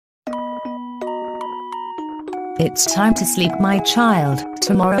It's time to sleep, my child.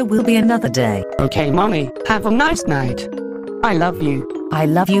 Tomorrow will be another day. Okay, Mommy, have a nice night. I love you. I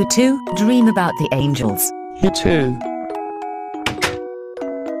love you too. Dream about the angels. You too.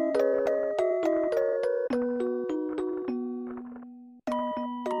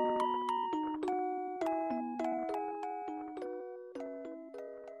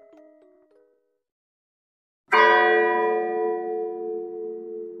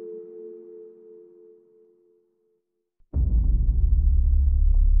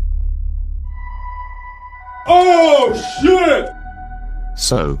 Oh shit!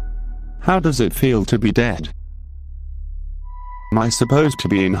 So, how does it feel to be dead? Am I supposed to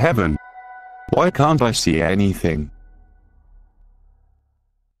be in heaven? Why can't I see anything?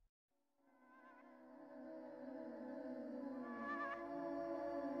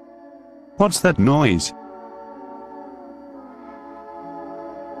 What's that noise?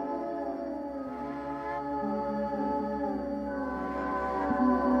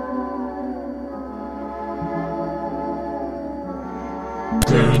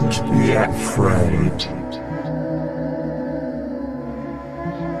 Don't be afraid.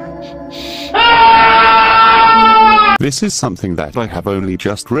 This is something that I have only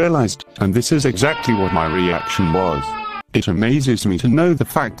just realized, and this is exactly what my reaction was. It amazes me to know the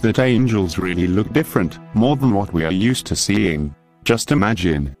fact that angels really look different, more than what we are used to seeing. Just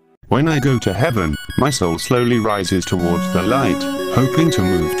imagine. When I go to heaven, my soul slowly rises towards the light, hoping to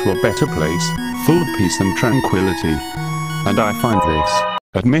move to a better place, full of peace and tranquility. And I find this.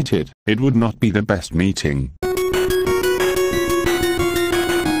 Admit it, it would not be the best meeting.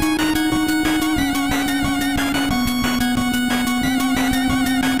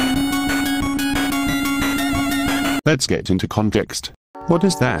 Let's get into context. What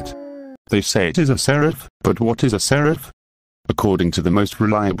is that? They say it is a seraph, but what is a seraph? According to the most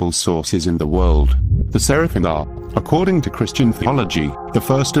reliable sources in the world, the seraphim are, according to Christian theology, the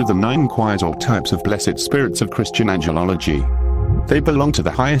first of the 9 choirs or types of blessed spirits of Christian angelology. They belong to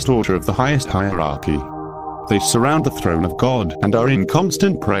the highest order of the highest hierarchy. They surround the throne of God and are in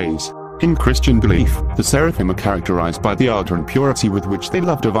constant praise. In Christian belief, the seraphim are characterized by the ardor and purity with which they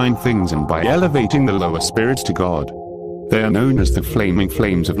love divine things and by elevating the lower spirits to God. They are known as the flaming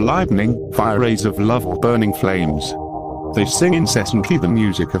flames of lightning, fire rays of love, or burning flames. They sing incessantly the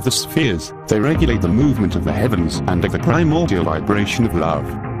music of the spheres, they regulate the movement of the heavens and of the primordial vibration of love.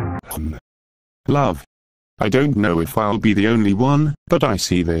 Love. I don't know if I'll be the only one, but I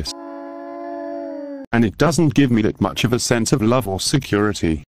see this. And it doesn't give me that much of a sense of love or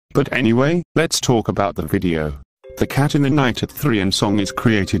security. But anyway, let's talk about the video. The Cat in the Night at 3 AM song is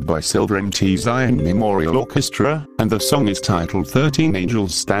created by Seraphim Zion Memorial Orchestra, and the song is titled 13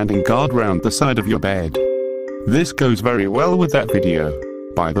 Angels Standing Guard Round the Side of Your Bed. This goes very well with that video.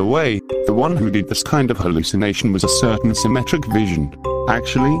 By the way, the one who did this kind of hallucination was a certain symmetric vision.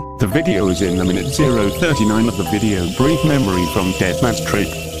 Actually, the video is in the minute 039 of the video Brief Memory from Deadman's Trip.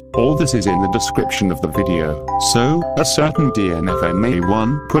 All this is in the description of the video. So, a certain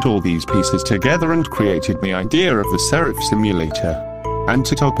DNFMA1 put all these pieces together and created the idea of the Seraphim Simulator. And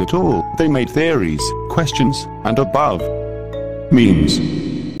to top it all, they made theories, questions, and above memes.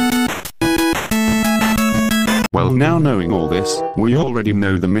 Well, now knowing all this, we already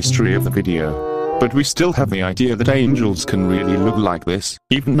know the mystery of the video. But we still have the idea that angels can really look like this,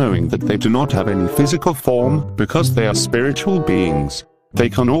 even knowing that they do not have any physical form, because they are spiritual beings. They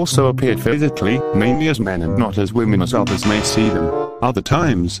can also appear physically, mainly as men and not as women as others may see them. Other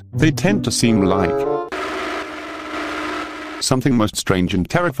times, they tend to seem like something most strange and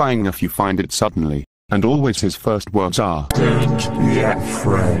terrifying if you find it suddenly. And always his first words are, "Don't be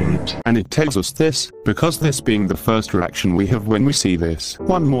afraid." And it tells us this, because this being the first reaction we have when we see this.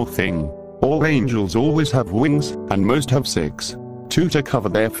 One more thing. All angels always have wings, and most have 6. 2 to cover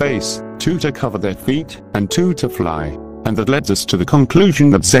their face, 2 to cover their feet, and 2 to fly. And that leads us to the conclusion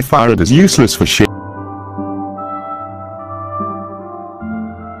that Zephyr is useless for shit.